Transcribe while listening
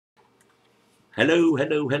Hello,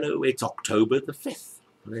 hello, hello. It's October the 5th.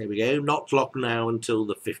 There we go. Not locked now until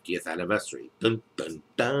the 50th anniversary. Dun, dun,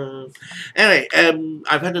 dun. Anyway,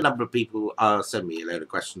 I've had a number of people send me a load of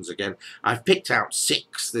questions again. I've picked out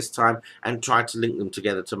 6 this time and tried to link them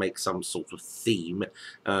together to make some sort of theme.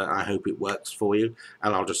 I hope it works for you.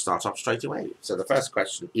 And I'll just start off straight away. So the first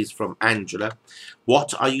question is from Angela.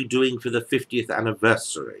 What are you doing for the 50th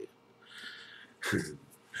anniversary?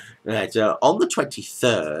 Right, on the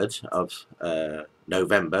 23rd of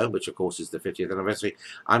November, which of course is the 50th anniversary,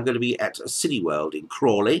 I'm going to be at Cineworld in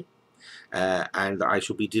Crawley, and I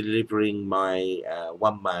shall be delivering my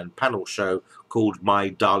one-man panel show called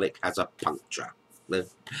My Dalek Has a Puncture.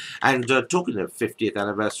 And talking of 50th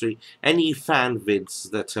anniversary, any fan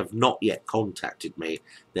vids that have not yet contacted me,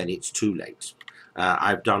 then it's too late.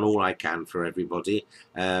 I've done all I can for everybody,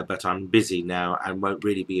 but I'm busy now and won't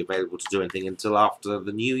really be available to do anything until after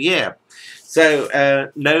the new year.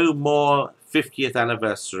 So no more 50th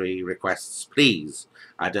anniversary requests, please.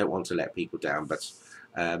 I don't want to let people down, but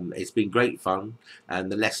it's been great fun,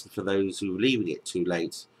 and the lesson for those who are leaving it too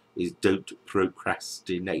late is don't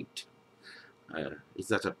procrastinate. Is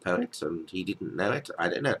that a poet and he didn't know it? I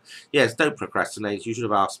don't know. Yes, don't procrastinate. You should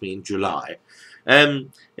have asked me in July. There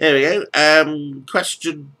we go.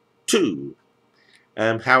 Question 2.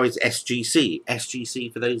 How is SGC?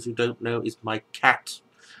 SGC, for those who don't know, is my cat.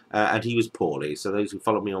 And he was poorly. So those who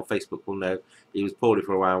follow me on Facebook will know he was poorly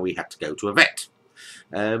for a while. We had to go to a vet.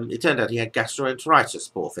 It turned out he had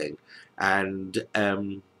gastroenteritis, poor thing. And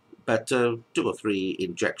but 2 or 3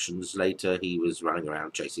 injections later, he was running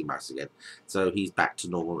around chasing mice again. So he's back to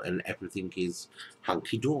normal and everything is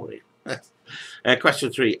hunky-dory.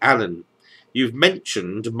 Question 3. Alan, you've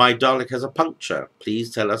mentioned My Dalek Has a Puncture.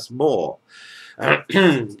 Please tell us more.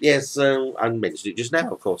 Yes, I mentioned it just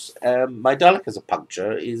now, of course. My Dalek Has a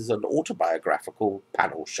Puncture is an autobiographical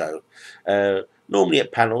panel show. Normally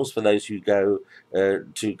at panels, for those who go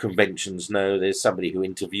to conventions know, there's somebody who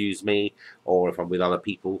interviews me, or if I'm with other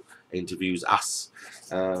people, interviews us,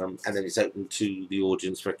 and then it's open to the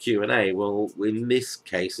audience for Q&A. Well, in this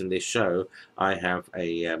case, in this show, I have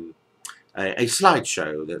a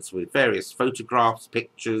slideshow that's with various photographs,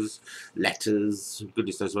 pictures, letters,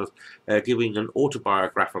 goodness knows what, giving an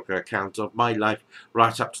autobiographical account of my life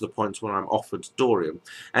right up to the point when I'm offered Dorium.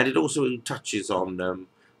 And it also touches on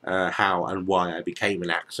how and why I became an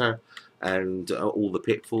actor, and all the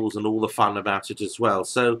pitfalls and all the fun about it as well.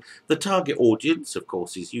 So the target audience, of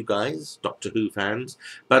course, is you guys, Doctor Who fans,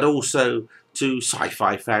 but also to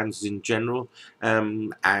sci-fi fans in general,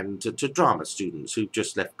 and to drama students who've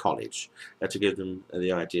just left college, to give them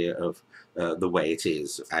the idea of the way it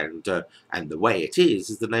is. And the way it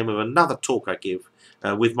is the name of another talk I give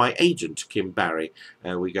with my agent, Kim Barry.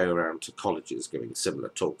 We go around to colleges giving similar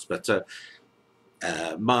talks, but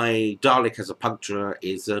My Dalek Has a Puncture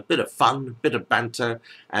is a bit of fun, bit of banter,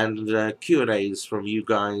 and Q&As from you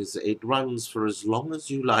guys. It runs for as long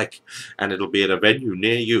as you like, and it'll be at a venue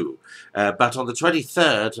near you. But on the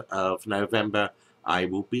 23rd of November, I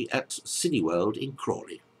will be at Cineworld in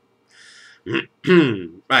Crawley.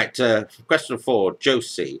 Right, question 4,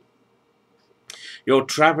 Josie. You're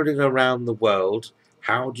travelling around the world.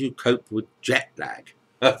 How do you cope with jet lag?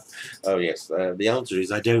 Oh yes, the answer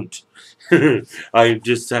is I don't. I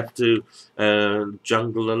just have to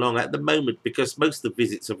jungle along at the moment because most of the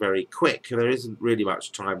visits are very quick. There isn't really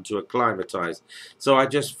much time to acclimatise. So I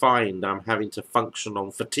just find I'm having to function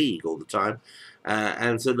on fatigue all the time.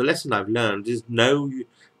 And so the lesson I've learned is know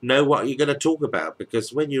what you're going to talk about,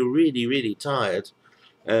 because when you're really, really tired,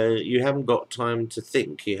 you haven't got time to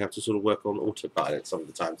think. You have to sort of work on autopilot some of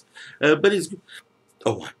the times. But it's...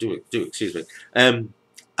 Oh, do excuse me.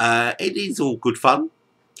 It is all good fun,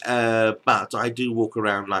 but I do walk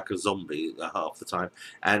around like a zombie half the time.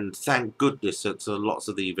 And thank goodness at lots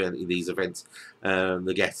of these events,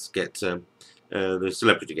 the guests get, the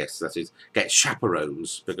celebrity guests, that is, get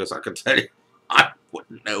chaperones, because I can tell you, I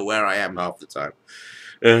wouldn't know where I am half the time.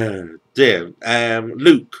 Dear.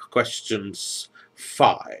 Luke, questions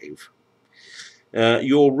 5.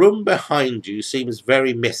 Your room behind you seems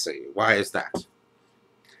very messy. Why is that?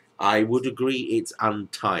 I would agree it's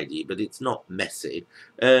untidy, but it's not messy.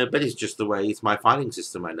 But it's just the way it's my filing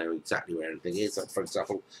system. I know exactly where everything is. For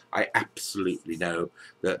example, I absolutely know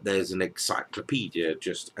that there's an encyclopedia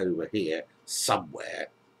just over here somewhere.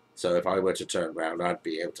 So if I were to turn around, I'd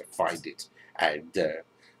be able to find it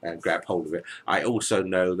and grab hold of it. I also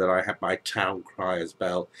know that I have my town crier's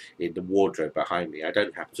bell in the wardrobe behind me. I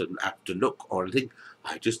don't have to look or anything.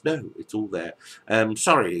 I just know it's all there.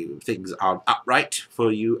 Sorry, things aren't upright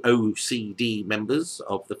for you OCD members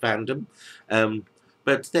of the fandom.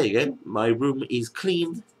 But there you go. My room is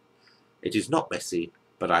clean It is not messy,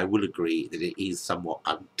 but I will agree that it is somewhat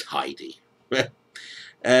untidy.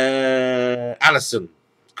 Alison,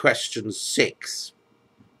 question 6.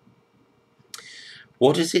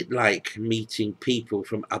 What is it like meeting people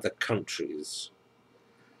from other countries?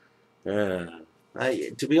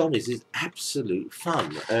 To be honest, it's absolute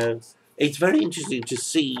fun. It's very interesting to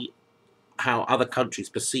see how other countries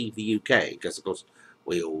perceive the UK, because of course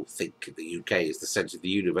we all think the UK is the centre of the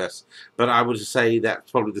universe, but I would say that's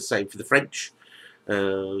probably the same for the French.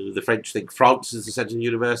 The French think France is the centre of the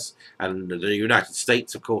universe, and the United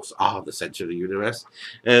States, of course, are the centre of the universe.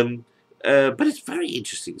 Um, but it's very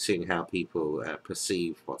interesting seeing how people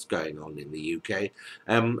perceive what's going on in the UK,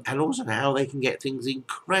 and also how they can get things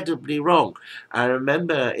incredibly wrong. I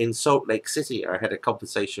remember in Salt Lake City, I had a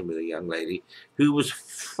conversation with a young lady who was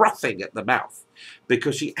frothing at the mouth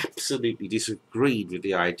because she absolutely disagreed with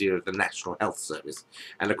the idea of the National Health Service.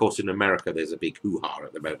 And of course, in America, there's a big hoo-ha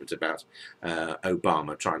at the moment about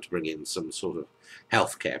Obama trying to bring in some sort of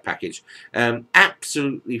healthcare package.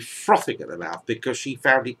 Absolutely frothing at the mouth because she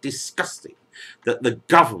found it disgusting that the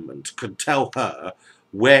government can tell her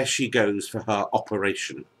where she goes for her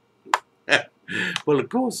operation. Well, of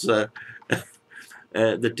course, the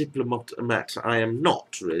diplomat I am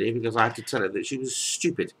not, really, because I had to tell her that she was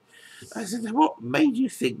stupid. I said, what made you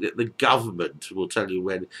think that the government will tell you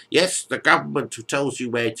when? Yes, the government tells you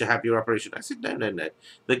where to have your operation. I said, no, no, no.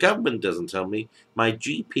 The government doesn't tell me. My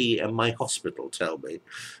GP and my hospital tell me.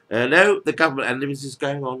 No, the government, and this is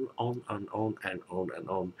going on and on and on and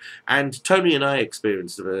on. And Tony and I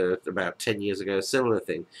experienced about 10 years ago a similar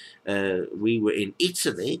thing. We were in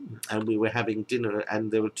Italy and we were having dinner, and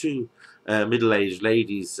there were two middle-aged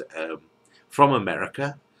ladies from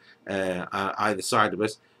America, either side of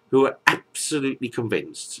us, who are absolutely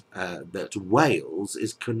convinced that Wales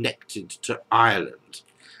is connected to Ireland.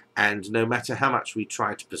 And no matter how much we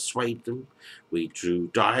tried to persuade them, we drew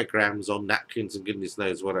diagrams on napkins and goodness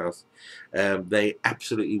knows what else, they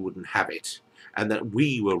absolutely wouldn't have it. And that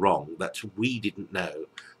we were wrong, that we didn't know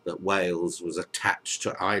that Wales was attached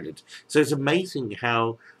to Ireland. So it's amazing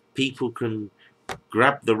how people can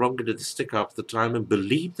grab the wrong end of the stick half the time and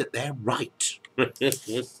believe that they're right.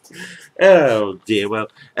 Oh dear. Well,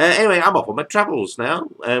 anyway, I'm off on my travels now.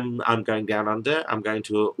 I'm going down under. I'm going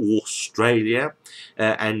to Australia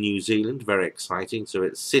and New Zealand. Very exciting. So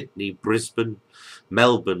it's Sydney, Brisbane,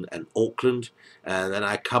 Melbourne and Auckland. And then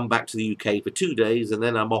I come back to the UK for 2 days, and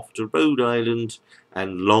then I'm off to Rhode Island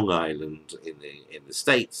and Long Island in the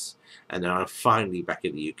States. And then I'm finally back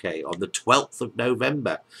in the UK on the 12th of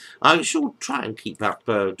November. I shall try and keep up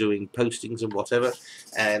doing postings and whatever,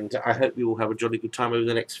 and I hope you all have a jolly good time over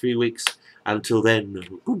the next few weeks. Until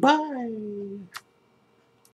then, goodbye.